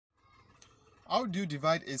How do you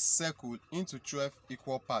divide a circle into 12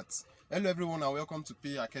 equal parts? Hello everyone and welcome to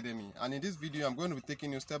PA Academy, and in this video I'm going to be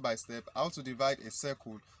taking you step by step how to divide a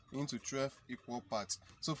circle into 12 equal parts.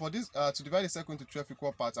 So for this, to divide a circle into 12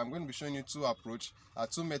 equal parts, I'm going to be showing you two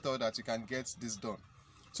methods that you can get this done.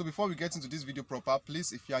 So before we get into this video proper,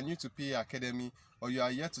 please, if you are new to PA Academy or you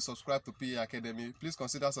are yet to subscribe to PA Academy, please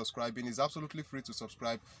consider subscribing. It's absolutely free to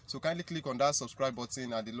subscribe. So kindly click on that subscribe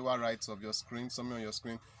button at the lower right of your screen, somewhere on your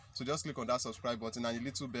screen. So just click on that subscribe button and the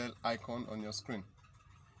little bell icon on your screen.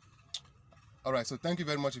 Alright, so thank you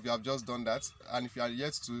very much if you have just done that. And if you are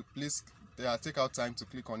yet to, please take out time to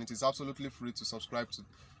click on it. It's absolutely free to subscribe to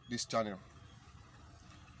this channel.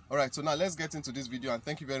 Alright, so now let's get into this video, and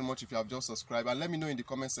thank you very much if you have just subscribed, and let me know in the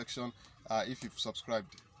comment section if you've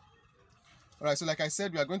subscribed. Alright, so like I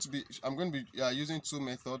said, I'm going to be using two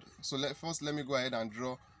methods. So first let me go ahead and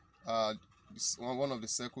draw one of the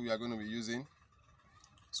circle we are going to be using.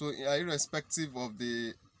 So irrespective of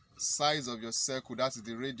the size of your circle, that is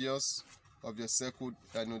the radius of your circle,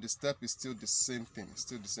 the step is still the same thing.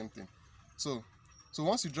 So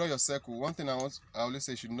once you draw your circle, one thing I always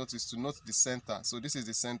say you should notice to note the center. So this is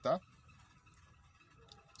the center.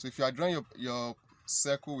 So if you are drawing your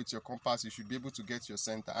circle with your compass, you should be able to get your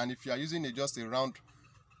center. And if you are using just a round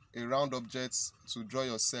object to draw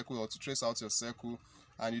your circle or to trace out your circle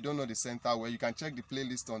and you don't know the center, well, you can check the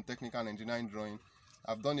playlist on technical and engineering drawing.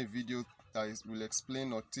 I've done a video that will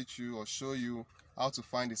explain or teach you or show you how to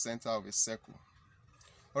find the center of a circle.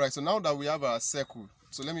 Alright, so now that we have our circle,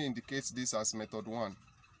 so let me indicate this as method 1.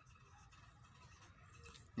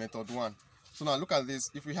 So now look at this.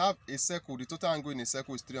 If we have a circle, the total angle in a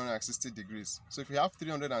circle is 360 degrees. So if we have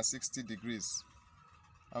 360 degrees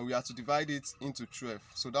and we are to divide it into 12,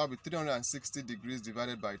 so that will be 360 degrees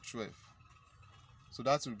divided by 12. So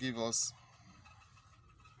that will give us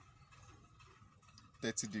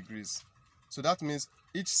 30 degrees. So that means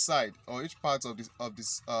each side or each part of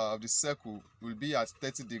the circle will be at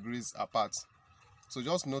 30 degrees apart. So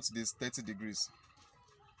just note this 30 degrees.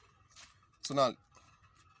 So now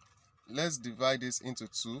let's divide this into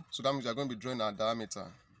 2. So that means we are going to be drawing our diameter.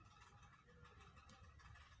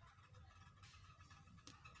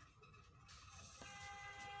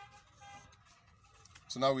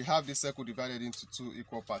 So now we have this circle divided into 2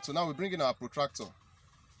 equal parts. So now we bring in our protractor.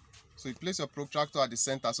 So you place your protractor at the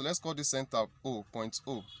center. So let's call this center O, point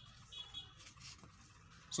O.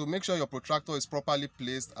 So make sure your protractor is properly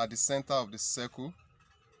placed at the center of the circle.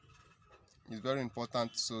 It's very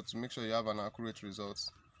important so to make sure you have an accurate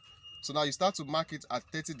result. So now you start to mark it at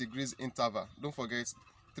 30 degrees interval. Don't forget,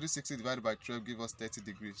 360 divided by 12 gives us 30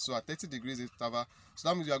 degrees. So at 30 degrees interval, so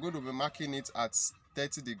that means we are going to be marking it at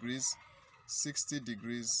 30 degrees, 60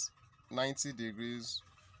 degrees, 90 degrees,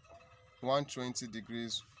 120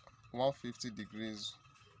 degrees, 150 degrees,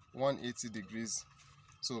 180 degrees.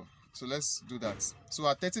 So let's do that. So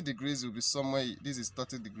at 30 degrees will be somewhere, this is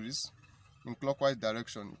 30 degrees in clockwise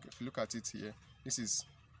direction. If you look at it here, this is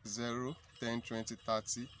 0, 10, 20,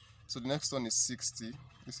 30. So the next one is 60.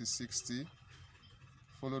 This is 60,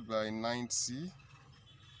 followed by 90,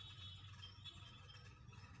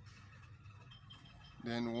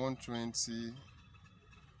 then 120,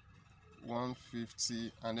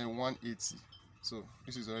 150, and then 180. So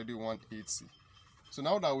this is already 180. So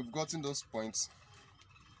now that we've gotten those points,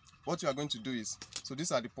 what you are going to do is, so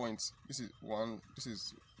these are the points. This is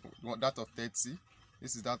that of 30,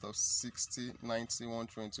 this is that of 60, 90,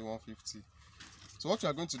 120, 150. So what you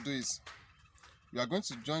are going to do is, you are going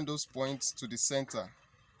to join those points to the center.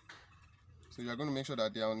 So you are going to make sure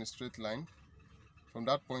that they are on a straight line from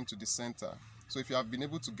that point to the center. So if you have been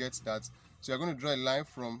able to get that, so you are going to draw a line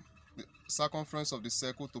from the circumference of the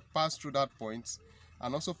circle to pass through that point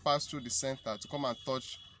and also pass through the center to come and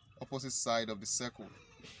touch opposite side of the circle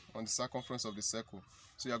on the circumference of the circle.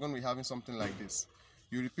 So you are going to be having something like this.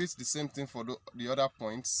 You repeat the same thing for the other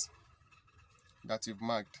points that you've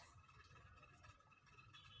marked.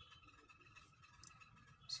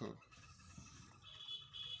 So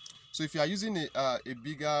if you are using a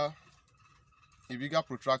bigger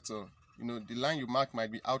protractor, the line you mark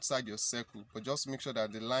might be outside your circle, but just make sure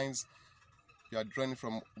that the lines you are drawing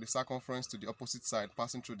from the circumference to the opposite side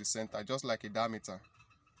passing through the center, just like a diameter.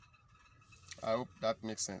 I hope that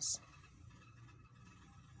makes sense.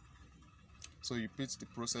 So you repeat the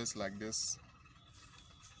process like this.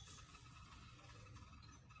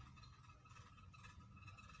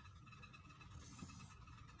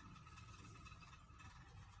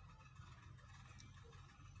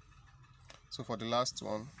 So for the last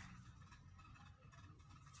one,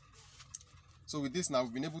 so with this now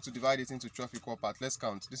we've been able to divide it into 12 equal parts. Let's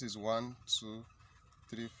count. This is 1, 2,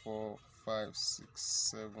 3, 4, 5, 6,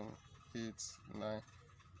 7, 8, 9,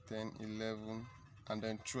 10, 11, and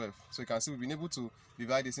then 12. So you can see we've been able to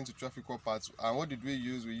divide this into 12 equal parts. And what did we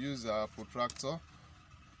use? We used our protractor,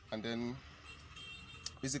 and then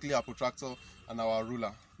basically our protractor and our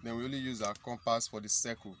ruler. Then we only use our compass for the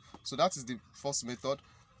circle. So that is the first method.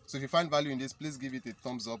 So if you find value in this, please give it a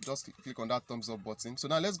thumbs up. Just click on that thumbs up button. So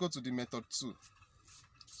now let's go to the method 2.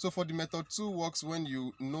 So for the method 2 works when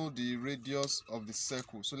you know the radius of the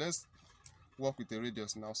circle. So let's work with a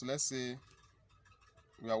radius now. So let's say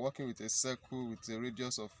we are working with a circle with a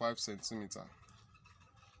radius of 5 centimeters.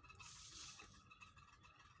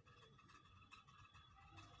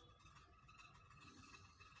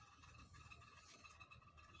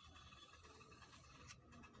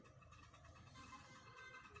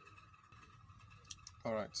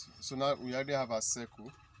 Alright, so now we already have our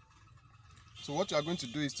circle. So what you are going to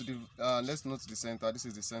do is to let's note the center. This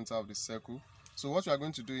is the center of the circle. So what you are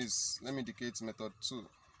going to do is, let me indicate method 2.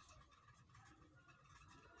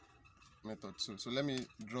 Method 2. So let me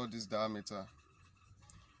draw this diameter.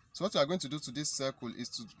 So what you are going to do to this circle is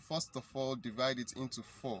to first of all divide it into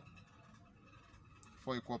 4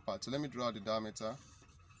 equal parts. So let me draw the diameter.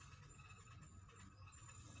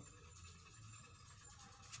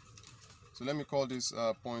 So let me call this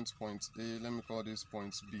point A, let me call this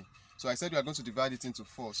point B. So I said we are going to divide it into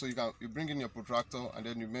 4. So you bring in your protractor and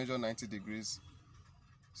then you measure 90 degrees.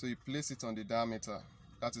 So you place it on the diameter,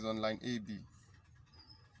 that is on line AB.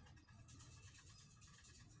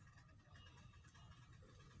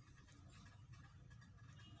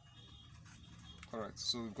 Alright,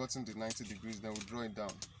 so we've gotten the 90 degrees, then we'll draw it down.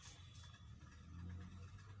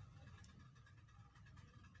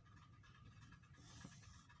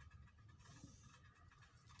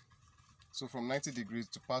 So from 90 degrees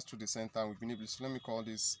to pass through the center, we've been able to, so let me call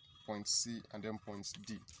this point C and then point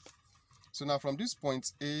D. So now from this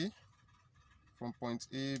point A, from point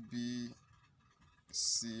A, B,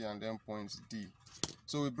 C, and then point D.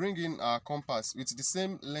 So we bring in our compass with the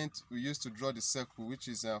same length we used to draw the circle, which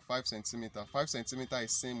is 5 centimeters. 5 centimeters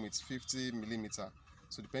is same with 50 millimeters.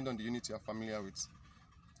 So depending on the unit you are familiar with.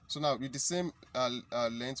 So now with the same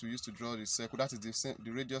length we used to draw the circle, that is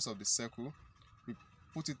the radius of the circle. We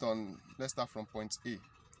put it on, let's start from point A.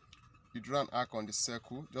 You draw an arc on the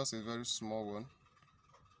circle, just a very small one.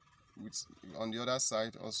 With on the other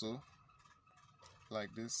side also,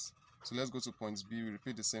 like this. So let's go to point B, we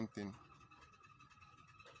repeat the same thing.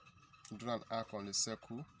 Draw an arc on the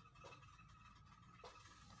circle,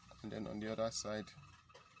 and then on the other side.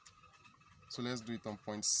 So let's do it on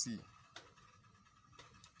point C.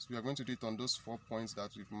 So we are going to do it on those 4 points that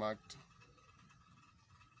we've marked,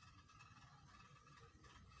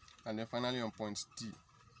 and then finally on point D.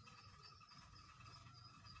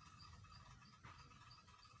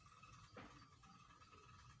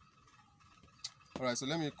 Alright, so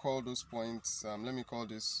let me call those points, let me call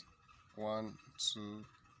this 1, 2,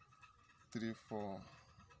 3, 4,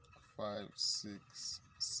 5, 6,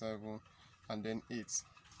 7, and then 8.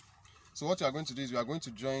 So what you are going to do is we are going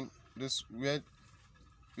to join this where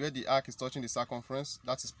the arc is touching the circumference,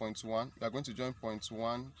 that is point 1. We are going to join point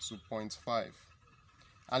 1 to point 5.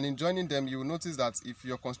 And in joining them, you will notice that if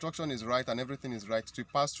your construction is right and everything is right, to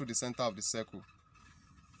pass through the center of the circle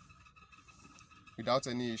without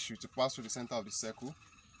any issue, to pass through the center of the circle.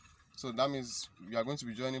 So that means we are going to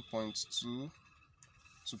be joining point 2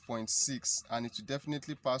 to point 6, and it will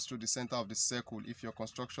definitely pass through the center of the circle if your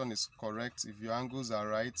construction is correct, if your angles are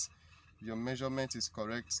right, your measurement is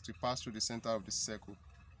correct, to pass through the center of the circle.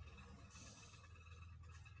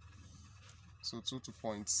 So 2 to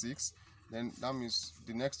point 6. Then that means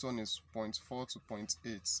the next one is point 4 to point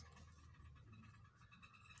 8.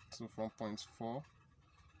 So from point 4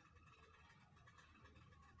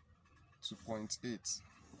 to point 8.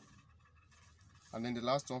 And then the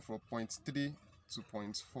last one from point 3 to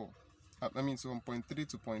point 4. I mean from point 3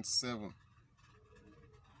 to point 7.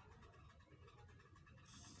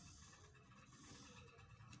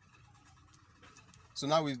 So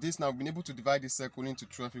now with this, now we've been able to divide this circle into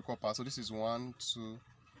 12 equal parts. So this is 1, 2,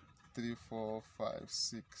 3, 4, 5,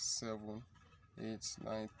 6, 7, 8,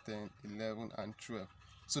 9, 10, 11, and 12.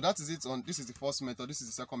 So that is it on, this is the first method, this is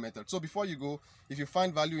the second method. So before you go, if you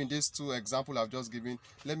find value in these two examples I've just given,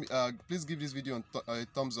 let me please give this video a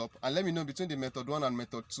thumbs up, and let me know between the method 1 and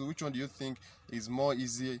method 2, which one do you think is more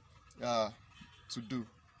easy to do,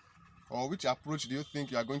 or which approach do you think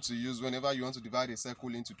you are going to use whenever you want to divide a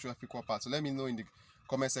circle into 12 equal parts. So let me know in the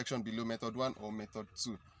comment section below, method 1 or method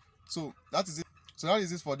 2. So that is it. So that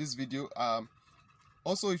is it for this video.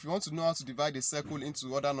 Also, if you want to know how to divide a circle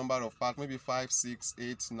into other number of parts, maybe 5, 6,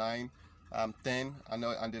 8, 9, 10,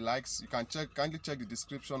 and the likes, you can kindly check the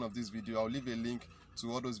description of this video. I'll leave a link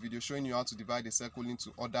to all those videos showing you how to divide a circle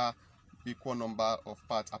into other equal number of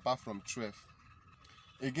parts apart from 12.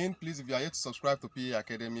 Again, please, if you are yet to subscribe to PA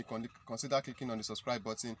Academy, consider clicking on the subscribe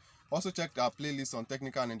button. Also check our playlist on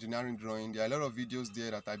technical and engineering drawing. There are a lot of videos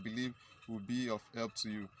there that I believe will be of help to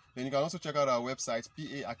you. Then you can also check out our website,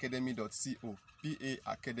 paacademy.co,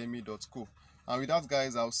 paacademy.co. And with that,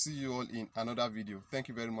 guys, I'll see you all in another video. Thank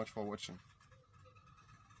you very much for watching.